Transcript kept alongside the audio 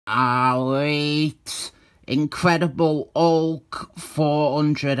Alright, Incredible Hulk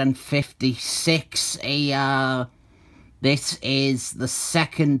 456 here. This is the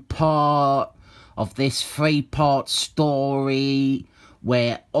second part of this three-part story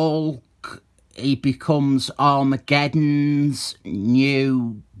where Hulk, he becomes Armageddon's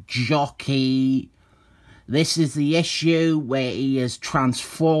new jockey. This is the issue where he is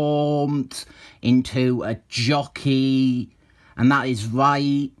transformed into a jockey, and that is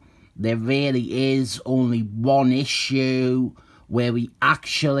right. There really is only one issue where we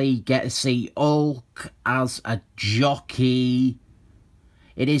actually get to see Hulk as a jockey.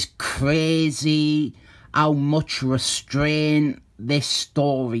 It is crazy how much restraint this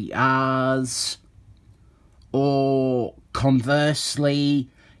story has. Or conversely,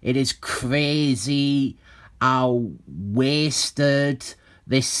 it is crazy how wasted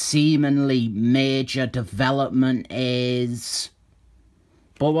this seemingly major development is.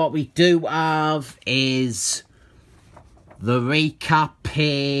 But what we do have is the recap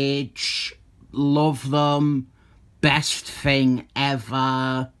page. Love them. Best thing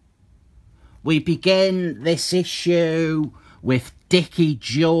ever. We begin this issue with Dickie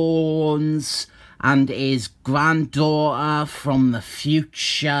Jones and his granddaughter from the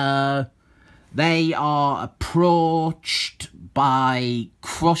future. They are approached by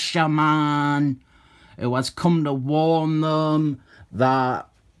Crusher Man, who has come to warn them that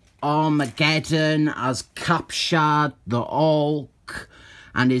Armageddon has captured the Hulk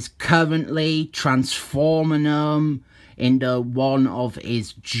and is currently transforming him into one of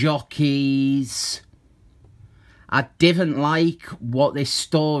his jockeys. I didn't like what this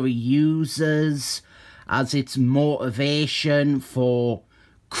story uses as its motivation for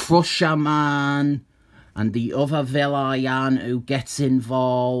Crusher Man and the other villain who gets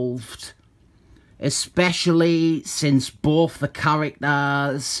involved, especially since both the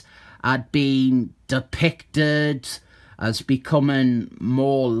characters had been depicted as becoming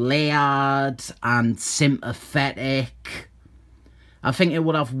more layered and sympathetic. I think it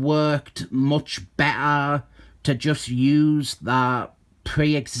would have worked much better to just use that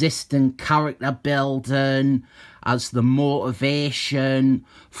pre-existing character building as the motivation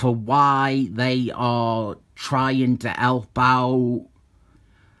for why they are trying to help out.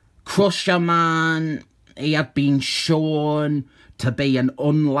 Crusher Man, he had been shown to be an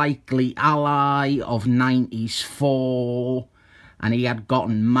unlikely ally of 94, and he had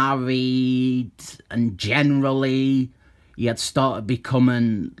gotten married, and generally he had started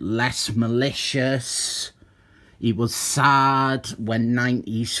becoming less malicious. He was sad when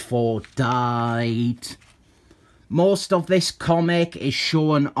 94 died. Most of this comic is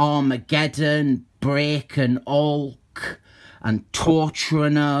showing Armageddon breaking Hulk and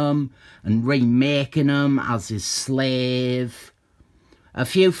torturing him and remaking him as his slave. A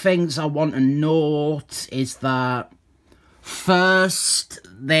few things I want to note is that first,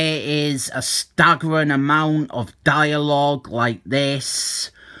 there is a staggering amount of dialogue like this,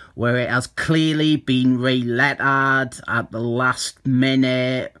 where it has clearly been relettered at the last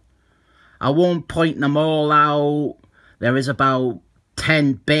minute. I won't point them all out. There is about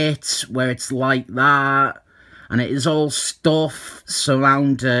 10 bits where it's like that, and it is all stuff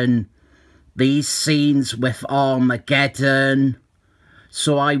surrounding these scenes with Armageddon.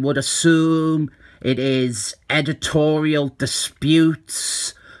 So I would assume it is editorial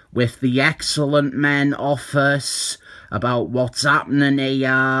disputes with the Excellent Men office about what's happening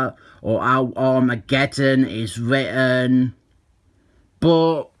here or how Armageddon is written.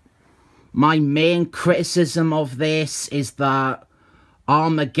 But my main criticism of this is that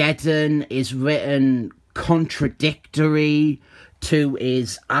Armageddon is written contradictory to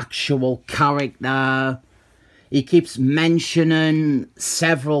his actual character. He keeps mentioning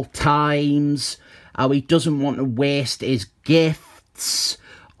several times how he doesn't want to waste his gifts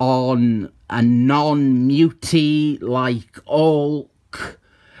on a non-mutie like Hulk,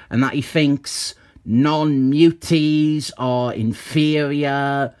 and that he thinks non-muties are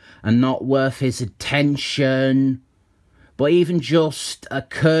inferior and not worth his attention. But even just a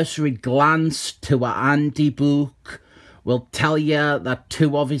cursory glance to a handy book will tell you that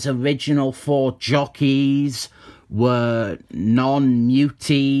 2 of his original 4 jockeys were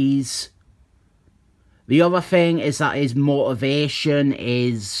non-muties. The other thing is that his motivation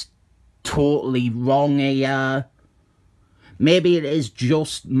is totally wrong here. Maybe it is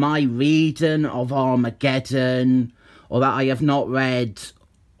just my reading of Armageddon, or that I have not read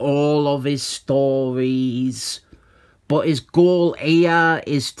all of his stories, but his goal here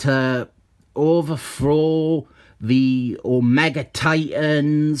is to overthrow the Omega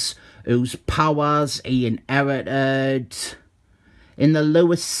Titans whose powers he inherited. In the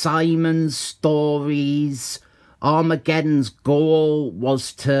Lewis Simons stories, Armageddon's goal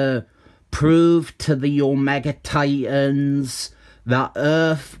was to prove to the Omega Titans that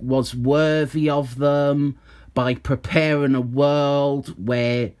Earth was worthy of them by preparing a world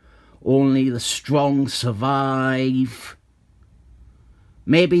where only the strong survive.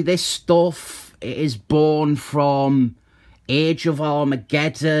 Maybe this stuff is born from Age of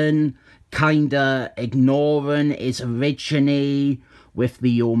Armageddon, kinda ignoring its origin with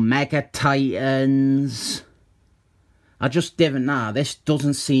the Omega Titans. I just didn't know. This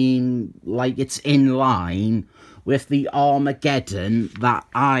doesn't seem like it's in line with the Armageddon that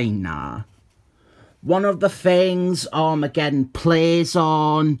I know. One of the things Armageddon plays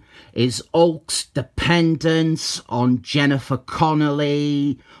on is Hulk's dependence on Jennifer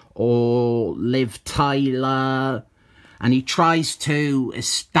Connelly or Liv Tyler, and he tries to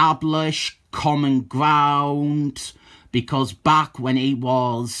establish common ground because back when he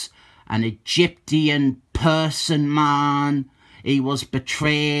was an Egyptian person man, he was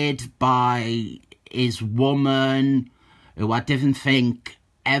betrayed by his woman, who I didn't think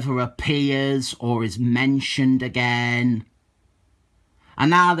ever appears or is mentioned again.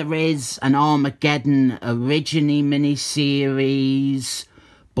 And now there is an Armageddon Origine miniseries,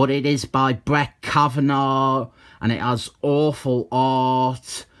 but it is by Brett Kavanaugh and it has awful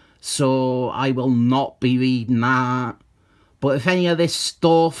art, so I will not be reading that. But if any of this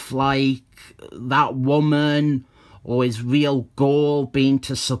stuff, like that woman or his real goal being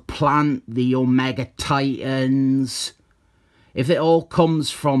to supplant the Omega Titans, if it all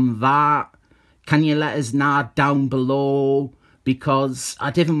comes from that, can you let us know down below? Because I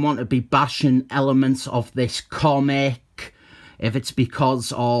didn't want to be bashing elements of this comic if it's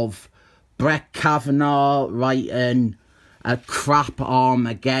because of Brett Kavanaugh writing a crap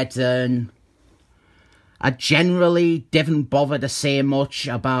Armageddon. I generally didn't bother to say much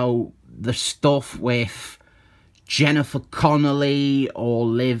about the stuff with Jennifer Connelly or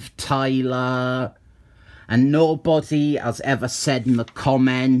Liv Tyler, and nobody has ever said in the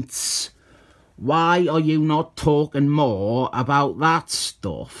comments, why are you not talking more about that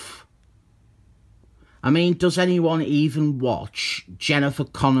stuff? I mean, does anyone even watch Jennifer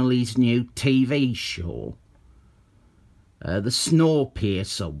Connelly's new TV show? The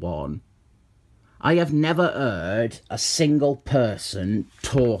Snowpiercer one. I have never heard a single person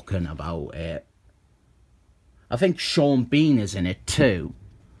talking about it. I think Sean Bean is in it too.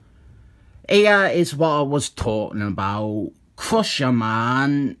 Here is what I was talking about. Crusher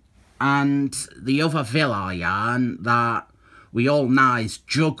Man and the other villain that we all know is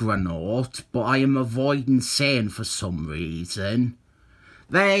Juggernaut, but I am avoiding saying for some reason.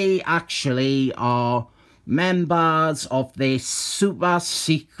 They actually are members of this super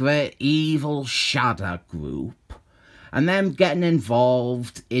secret evil shadow group, and them getting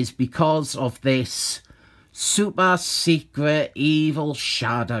involved is because of this super secret evil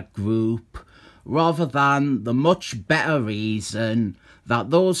shadow group, rather than the much better reason that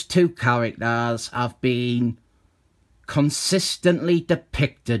those two characters have been consistently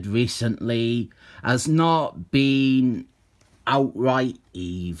depicted recently as not being outright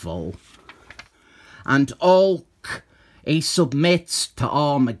evil. And Hulk, he submits to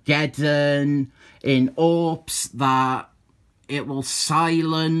Armageddon in hopes that it will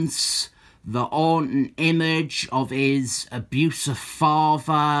silence the haunting image of his abusive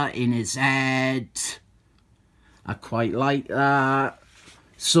father in his head. I quite like that.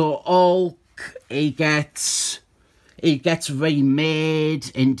 So Hulk, he gets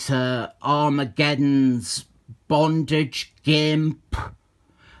remade into Armageddon's bondage gimp.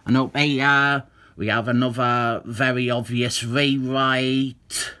 And up here we have another very obvious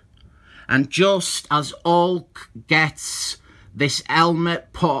rewrite. And just as Hulk gets this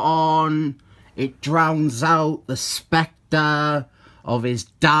helmet put on, it drowns out the spectre of his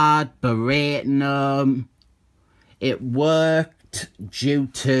dad berating him. It worked due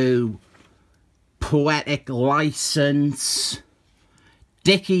to poetic license.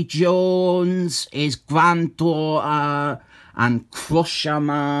 Dickie Jones, his granddaughter, and Crusher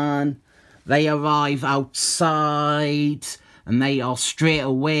Man, they arrive outside and they are straight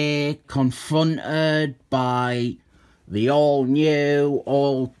away confronted by the all-new,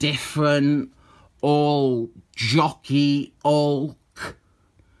 all-different, all-jockey Hulk.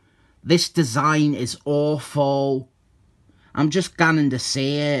 This design is awful. I'm just going to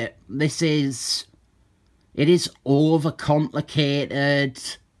say it. It is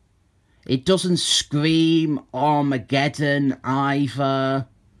overcomplicated. It doesn't scream Armageddon either.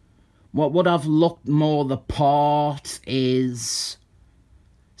 What would have looked more the part is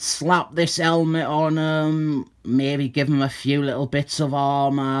slap this helmet on him, maybe give him a few little bits of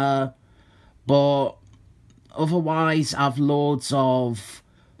armour, but otherwise I've loads of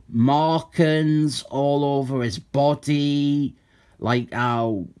markings all over his body, like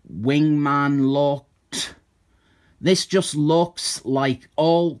how Wingman looked. This just looks like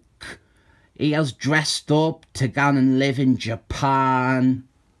Hulk. He has dressed up to go and live in Japan.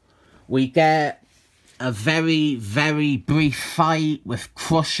 We get a very, very brief fight with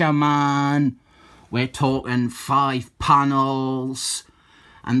Crusher Man. We're talking 5 panels.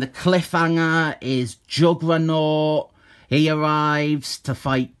 And the cliffhanger is Juggernaut. He arrives to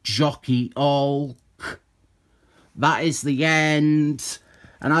fight Jockey Hulk. That is the end.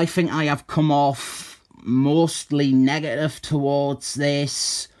 And I think I have come off mostly negative towards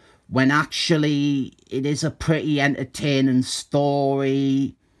this, when actually it is a pretty entertaining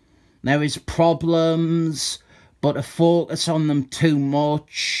story. There is problems, but to focus on them too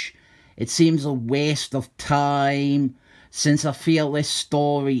much, it seems a waste of time, since I feel this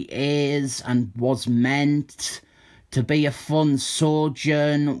story is and was meant to be a fun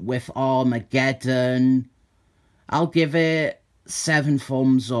sojourn with Armageddon. I'll give it 7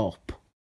 thumbs up.